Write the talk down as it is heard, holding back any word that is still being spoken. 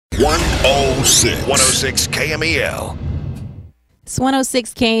106 KMEL. It's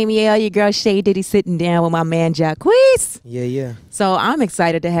 106 KMEL, your girl Shay Diddy sitting down with my man Jacquees. Yeah. So I'm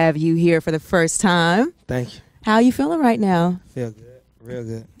excited to have you here for the first time. Thank you. How are you feeling right now? Feel good. Real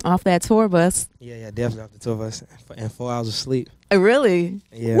good. Off that tour bus? Yeah, definitely off the tour bus. And 4 hours of sleep. Really?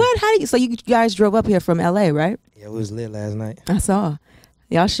 Yeah. What? So you guys drove up here from LA, right? Yeah, we was lit last night. I saw.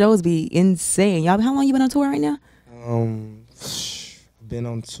 Y'all shows be insane. Y'all, how long you been on tour right now? I've been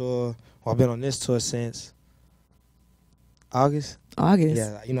on tour. Well, I've been on this tour since August. August.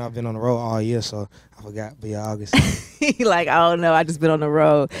 Yeah, I've been on the road all year, so I forgot. But yeah, August. Like, I don't know. I just been on the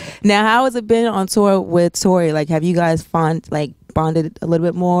road. Now, how has it been on tour with Tori? Like, have you guys bonded a little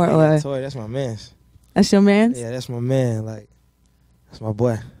bit more? Yeah, or Tori, that's my man. That's your man? Yeah, that's my man. Like, that's my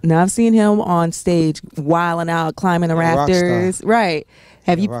boy. Now, I've seen him on stage wilding out, climbing the rafters. Right.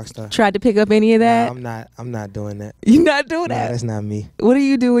 Have you tried to pick up any of that? Nah, I'm not doing that. You're not doing that? Nah, that's not me. What do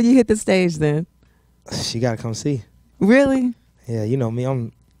you do when you hit the stage then? She got to come see. Really? Yeah, you know me.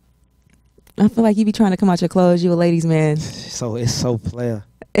 I feel like you be trying to come out your clothes. You a ladies' man. So it's so player.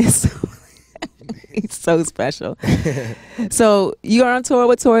 It's so special. So you are on tour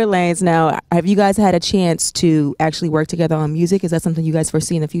with Tory Lanez now. Have you guys had a chance to actually work together on music? Is that something you guys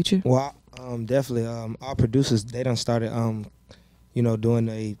foresee in the future? Well, definitely. Our producers, they done started, doing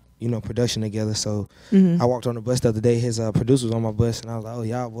a production together. So I walked on the bus the other day. His producer was on my bus, and I was like, "Oh,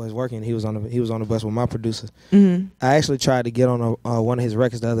 y'all boys working." He was on the bus with my producer. I actually tried to get on one of his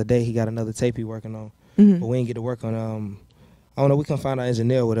records the other day. He got another tape he working on, but we didn't get to work on. I don't know. We couldn't find our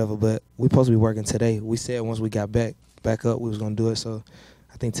engineer or whatever, but we supposed to be working today. We said once we got back up, we was gonna do it. So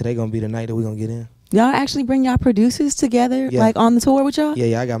I think today gonna be the night that we gonna get in. Y'all actually bring y'all producers together, like on the tour with y'all?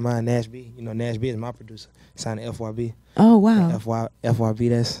 Yeah. I got mine, Nash B. Nash B is my producer. Signed to FYB. Oh wow.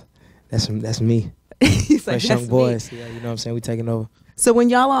 FYB. That's me. He's like, Fresh young boys. Yeah, you know what I'm saying? We taking over. So when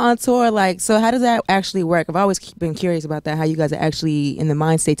y'all are on tour, so how does that actually work? I've always been curious about that, how you guys are actually in the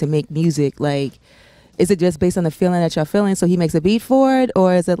mind state to make music. Like, is it just based on the feeling that y'all feeling, so he makes a beat for it?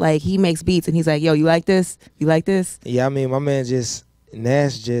 Or is it like he makes beats and he's like, yo, you like this? You like this? Yeah, I mean, my man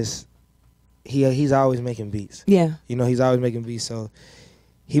Nash he's always making beats. Yeah. He's always making beats, so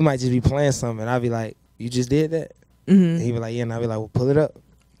he might just be playing something, and I'll be like, you just did that? And he'd be like, yeah, and I'll be like, well, pull it up.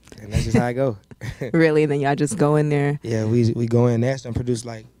 And that's just how I go. Really? And then y'all just go in there? Yeah, we go in. Nash done produced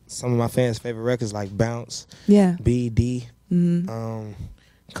like some of my fans' favorite records, like Bounce, yeah, BD,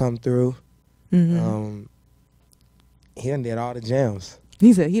 Come Through. He done did all the jams.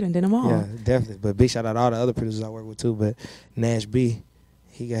 He said he done did them all. Yeah, definitely. But big shout out to all the other producers I work with too. But Nash B,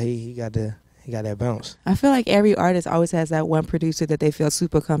 he got that bounce. I feel like every artist always has that one producer that they feel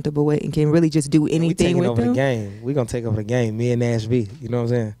super comfortable with and can really just do anything with them. We taking over the game. We gonna take over the game. Me and Nash B. You know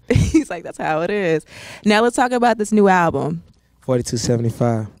what I'm saying? He's like, that's how it is. Now let's talk about this new album.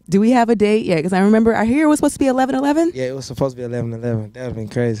 4275. Do we have a date yet? Because I hear it was supposed to be 11/11. Yeah, it was supposed to be 11/11. That would have been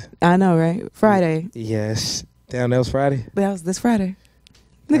crazy. I know, right? Friday. Yes. Damn, that was Friday. That was this Friday.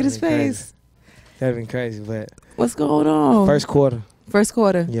 Look at his face. That'd been crazy, but what's going on? First quarter.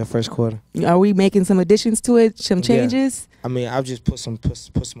 Yeah, first quarter. Are we making some additions to it? Some changes? Yeah. I mean, I've just put some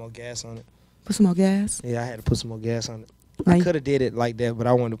more gas on it. Put some more gas? Yeah, I had to put some more gas on it. Like, I could have did it like that, but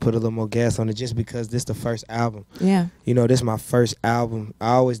I wanted to put a little more gas on it just because this the first album. Yeah. This is my first album.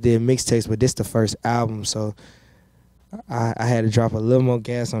 I always did mixtapes, but this the first album, so I had to drop a little more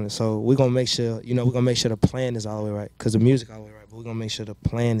gas on it. So we're gonna make sure, the plan is all the way right, cause the music all the way right. But we're gonna make sure the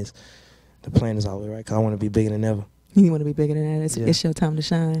plan is all the way right, cause I want to be bigger than ever. You want to be bigger than that? It's your time to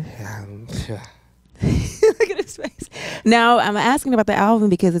shine. Yeah. Look at his face. Now, I'm asking about the album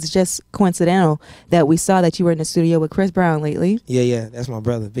because it's just coincidental that we saw that you were in the studio with Chris Brown lately. Yeah, that's my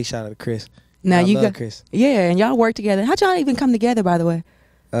brother. Big shout out to Chris. Now I love Chris. Yeah, and y'all work together. How'd y'all even come together, by the way?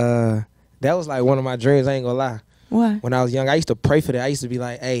 That was like one of my dreams. I ain't gonna lie. Why? When I was young, I used to pray for that. I used to be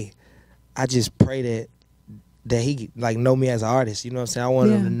like, hey, I just pray that he like know me as an artist. You know what I'm saying? I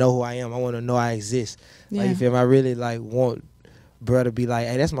want him to know who I am. I want to know I exist. Yeah. Like, you feel me? I really want bro to be like,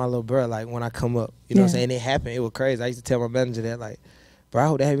 hey, that's my little bro. Like, when I come up, you know what I'm saying? It happened. It was crazy. I used to tell my manager that, like, bro, I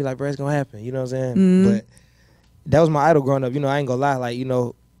hope that happy, like, bro, it's gonna happen. You know what I'm saying? But that was my idol growing up. I ain't gonna lie. Like,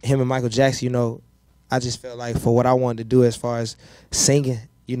 him and Michael Jackson. I just felt like for what I wanted to do as far as singing,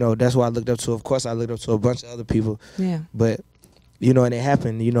 that's what I looked up to. Of course, I looked up to a bunch of other people. Yeah. But and it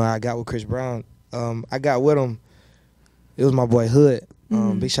happened. I got with Chris Brown. I got with him. It was my boy Hood.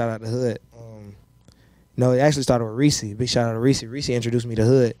 Big shout out to Hood. No, it actually started with Reese. Big shout out to Reese. Reese introduced me to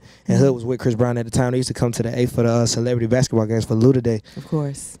Hood, and Hood was with Chris Brown at the time. They used to come to the A for the celebrity basketball games for Luda Day. Of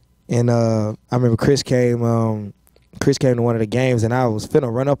course. And I remember Chris came. Chris came to one of the games, and I was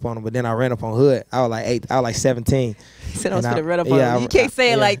finna run up on him, but then I ran up on Hood. I was like 17. He said I was finna run up on him. You can't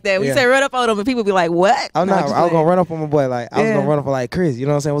say it like that. We said run up on him, and people be like, what? I was gonna run up on my boy. Like I was gonna run up on like Chris. You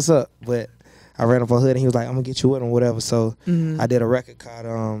know what I'm saying? What's up? But I ran up on Hood, and he was like, I'm gonna get you with him, whatever. So I did a record called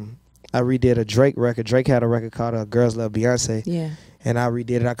I redid a Drake record. Drake had a record called Girls Love Beyonce. Yeah. And I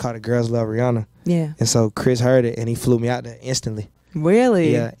redid it. I called it Girls Love Rihanna. Yeah. And so Chris heard it, and he flew me out there instantly.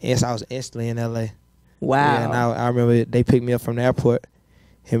 Really? Yeah. And so I was instantly in L.A. Wow. Yeah, and I remember they picked me up from the airport.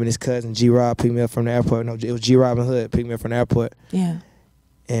 Him and his cousin G-Rob picked me up from the airport. No, it was G-Rob and Hood picked me up from the airport. Yeah.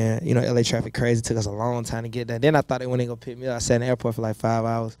 And, you know, L.A. traffic crazy. It took us a long time to get there. Then I thought they weren't going to pick me up. I sat in the airport for like 5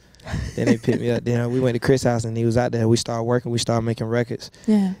 hours. Then they picked me up. Then we went to Chris' house, and he was out there. We started working. We started making records.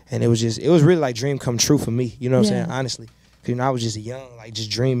 Yeah. And it was really like dream come true for me. You know what I'm saying? Honestly. Because, you know, I was just young, like just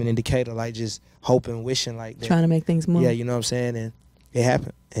dreaming in Decatur, like just hoping, wishing like that. Trying to make things move. Yeah, you know what I'm saying? And it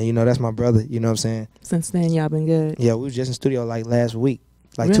happened. And, you know, that's my brother. You know what I'm saying? Since then, y'all been good. Yeah, we was just in studio like last week.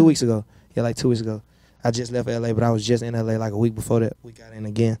 Like 2 weeks ago. Yeah, like 2 weeks ago. I just left L.A., but I was just in L.A. like a week before that. We got in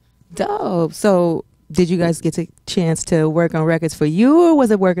again. Dope. So did you guys get a chance to work on records for you, or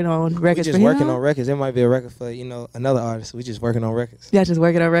was it working on records for him? We just working on records. It might be a record for, you know, another artist. We just working on records. Yeah, just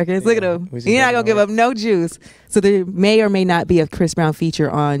working on records. Look at him. You're not going to give up no juice. So there may or may not be a Chris Brown feature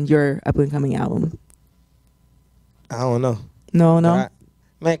on your up-and-coming album. I don't know. No?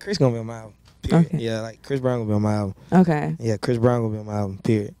 Man, Chris going to be on my album. Period. Okay. Yeah, like Chris Brown gonna be on my album. Okay. Yeah, Chris Brown gonna be on my album.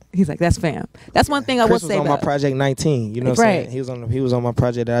 Period. He's like, that's fam. That's one thing I will say. Chris was on my project 19. You know what I'm saying? He was on my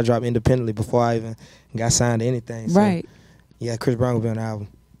project that I dropped independently before I even got signed to anything. So, right. Yeah, Chris Brown will be on the album.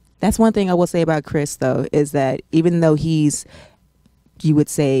 That's one thing I will say about Chris though, is that even though he's, you would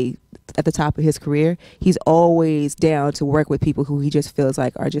say, at the top of his career, he's always down to work with people who he just feels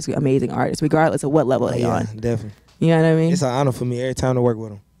like are just amazing artists, regardless of what level they're on. Definitely. You know what I mean? It's an honor for me every time to work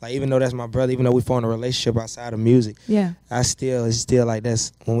with him. Like, even though that's my brother, even though we formed a relationship outside of music, it's still like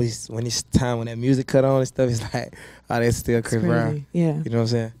that's when it's time when that music cut on and stuff, it's like, oh, that's still Chris Brown. Yeah. You know what I'm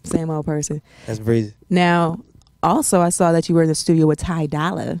saying? Same old person. That's breezy. Now, also, I saw that you were in the studio with Ty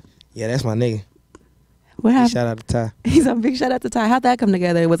Dolla. Yeah, that's my nigga. What happened? Shout out to Ty. He's a big shout out to Ty. How'd that come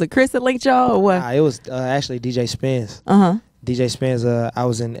together? Was it Chris that linked y'all or what? Nah, it was actually DJ Spence. DJ Spence, I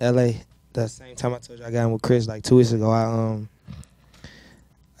was in LA the same time I told you I got in with Chris like 2 weeks ago.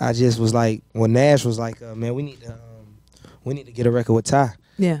 I just was like, when Nash was like, man, we need to get a record with Ty.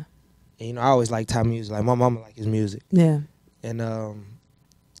 Yeah. And, you know, I always like Ty music. Like, my mama like his music. Yeah. And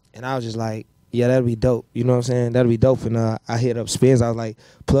I was just like, yeah, that'd be dope. You know what I'm saying? That'd be dope. And I hit up Spence. I was like,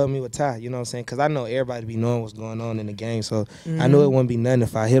 plug me with Ty. You know what I'm saying? Because I know everybody be knowing what's going on in the game. So I knew it wouldn't be nothing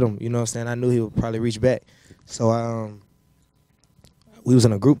if I hit him. You know what I'm saying? I knew he would probably reach back. So we was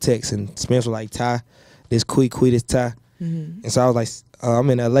in a group text, and Spence was like, Ty, this this Ty. And so I was like,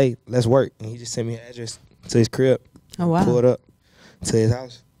 I'm in L.A., let's work. And he just sent me an address to his crib. Oh, wow. Pulled up to his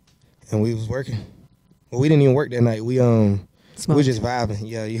house, and we was working. Well, we didn't even work that night. We was just vibing.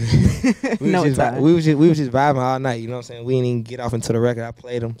 Yeah, we was just vibing all night. You know what I'm saying? We didn't even get off into the record. I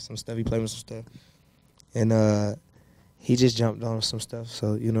played him some stuff. He played me some stuff, and he just jumped on some stuff.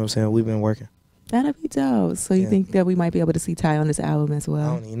 So you know what I'm saying? We've been working. That'd be dope. So you think that we might be able to see Ty on this album as well?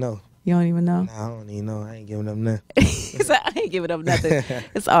 I don't even know. You don't even know? Nah, I don't even know. I ain't giving up nothing. I ain't giving up nothing.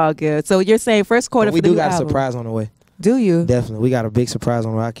 It's all good. So you're saying first quarter for the new album. We do got a surprise on the way. Do you? Definitely. We got a big surprise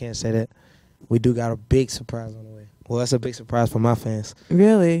on the way. I can't say that. We do got a big surprise on the way. Well, it's a big surprise for my fans.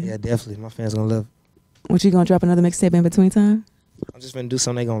 Really? Yeah, definitely. My fans gonna love it. What, you gonna drop another mixtape in between time? I'm just gonna do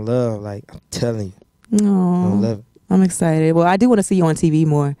something they gonna love. Like, I'm telling you. No. Gonna love it. I'm excited. Well, I do want to see you on TV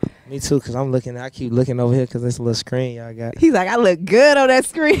more. Me too, because I keep looking over here because this little screen y'all got. He's like, I look good on that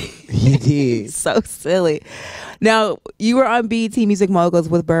screen. He did. So silly. Now, you were on BET Music Moguls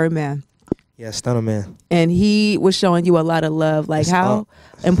with Birdman. Yeah, Stunner Man. And he was showing you a lot of love. Like, how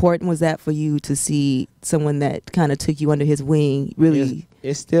important was that for you to see someone that kind of took you under his wing? Really?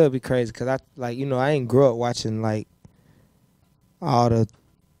 It still be crazy because I ain't grew up watching, like, all the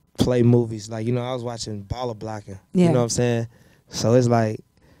play movies. Like, you know, I was watching Baller Blocking. Yeah. You know what I'm saying? So it's like,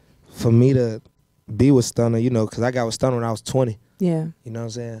 for me to be with Stunner, you know, because I got with Stunner when I was 20. Yeah. You know what I'm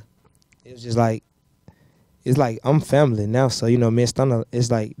saying? It was just like, it's like I'm family now. So, you know, me and Stunner, it's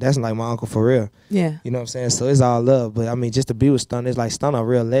like, that's like my uncle for real. Yeah. You know what I'm saying? So it's all love. But, I mean, just to be with Stunner, it's like Stunner a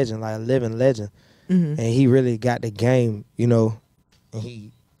real legend, like a living legend. And he really got the game, you know, and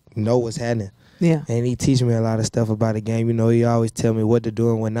he know what's happening. Yeah. And he teach me a lot of stuff about the game. You know, he always tell me what to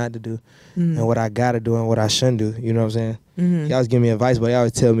do and what not to do, and what I got to do and what I shouldn't do. You know what I'm saying? He always give me advice, but he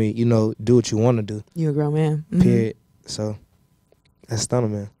always tell me, you know, do what you want to do. You a grown man. Period. So that's Stunner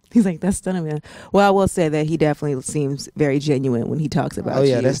Man. He's like, that's Stunner Man. Well, I will say that he definitely seems very genuine when he talks about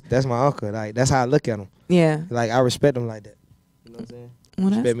you. Oh, yeah, that's my uncle. Like, that's how I look at him. Yeah. Like I respect them like that. You know what I'm saying? Well,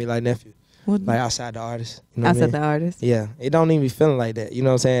 Respect me like nephew. well, Like outside the artist. You know what I outside mean? the artist. Yeah, it don't even be feeling like that. You know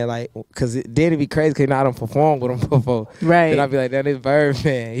what I'm saying? Like, cause then it'd be crazy cause I don't perform with them before. Right. Then I'd be like, that is Bird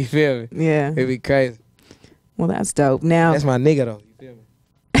man. You feel me? Yeah. It'd be crazy. Well, that's dope. Now, That's my nigga though. You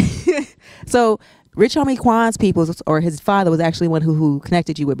feel me? so Rich Homie Quan's people, or his father, was actually one who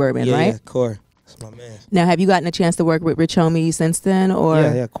connected you with Birdman, Yeah, right? yeah, Corey. That's my man. Now, have you gotten a chance to work with Rich Homie since then, or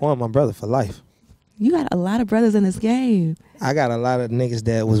Yeah, Quan, my brother for life. you got a lot of brothers in this game? I got a lot of niggas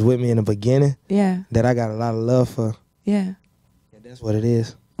that was with me in the beginning Yeah. that I got a lot of love for. Yeah. Yeah, that's what it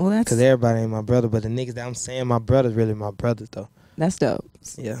is. Well, that's Cause everybody ain't my brother, but the niggas that I'm saying my brother's really my brothers though. that's dope.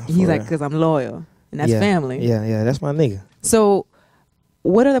 Yeah. He's for like, real. because I'm loyal, and that's Yeah, family. Yeah, that's my nigga. So,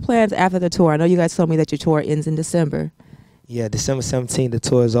 what are the plans after the tour? I know you guys told me that your tour ends in December. Yeah, December 17th, the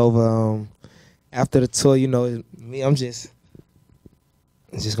tour is over. After the tour, you know, I'm just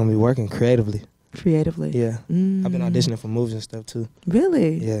gonna be working creatively. Creatively. Yeah. Mm. I've been auditioning for movies and stuff too.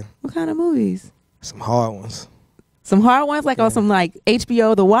 Really? Yeah. What kind of movies? Some hard ones. Some hard ones, like Yeah. on some like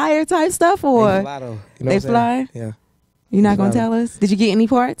HBO, The Wire type stuff, They or fly though. You know they what I'm fly? saying? Yeah. You're not They gonna fly. tell us? Did you get any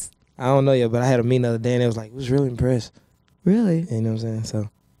parts? I don't know yet, but I had a meeting the other day and it was like, was really impressed. Really? You know what I'm saying? So,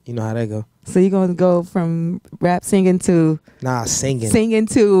 you know how that go. So you're gonna go from rap singing to Nah, singing. singing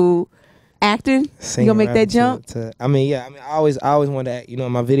to acting? Singing, gonna make that rapping jump? I mean, I always want to act. You know,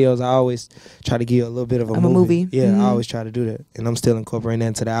 in my videos, I always try to give you a little bit of a Of a movie. Yeah, Mhm. I always try to do that. And I'm still incorporating that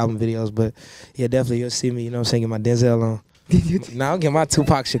into the album videos. But yeah, definitely you'll see me, you know, singing my Denzel on. Now I'm getting my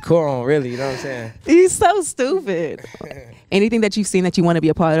Tupac Shakur on, really. You know what I'm saying? He's so stupid. Anything that you've seen that you want to be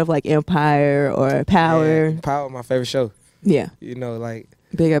a part of, like Empire or Power? Yeah, Power, my favorite show. Yeah. You know, like,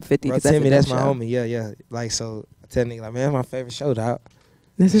 Big up 50. bro, 'cause Timmy, a that's dope my show. homie. Yeah. Like, so I tell nigga, like, man, that's my favorite show, dog.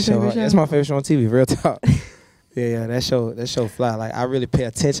 That's his favorite show? That's my favorite show on TV, real talk. yeah, that show fly. Like, I really pay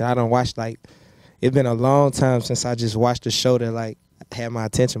attention. I don't watch, like, it's been a long time since I just watched a show that, like, had my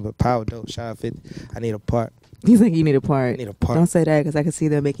attention, but Power dope. Shout out 50. I need a part. He's like, you need a part. I need a part. Don't say that because I can see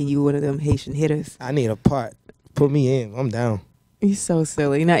them making you one of them Haitian hitters. I need a part. Put me in. I'm down. You're so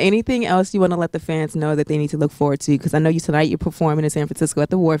silly. Now, anything else you want to let the fans know that they need to look forward to? Because I know tonight you're performing in San Francisco at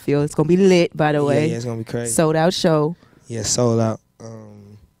the Warfield. It's going to be lit, by the way. Yeah, it's going to be crazy. Sold out show. Yeah, sold out.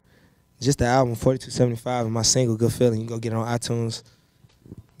 Just the album, 4275, and my single, Good Feeling. You can go get it on iTunes.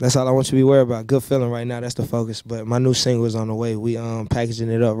 That's all I want you to be worried about. Good Feeling right now. That's the focus. But my new single is on the way. We packaging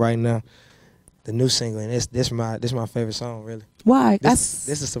it up right now. The new single, and this my favorite song, really. Why? This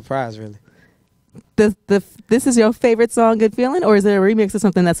is a surprise, really. This is your favorite song, Good Feeling? Or is it a remix of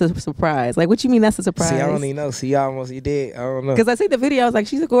something that's a surprise? Like, what you mean that's a surprise? See, I don't even know. See, you did. I don't know. Because I see the video, I was like,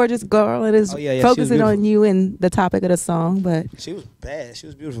 she's a gorgeous girl and is Oh, yeah, she was focusing beautiful. on you and the topic of the song. But She was bad. She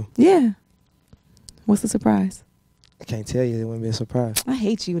was beautiful. yeah. What's the surprise? I can't tell you. It wouldn't be a surprise. I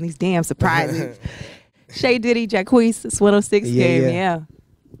hate you and these damn surprises. Shay Diddy, Jacquees, it's 106 Yeah, game. yeah.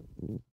 Yeah.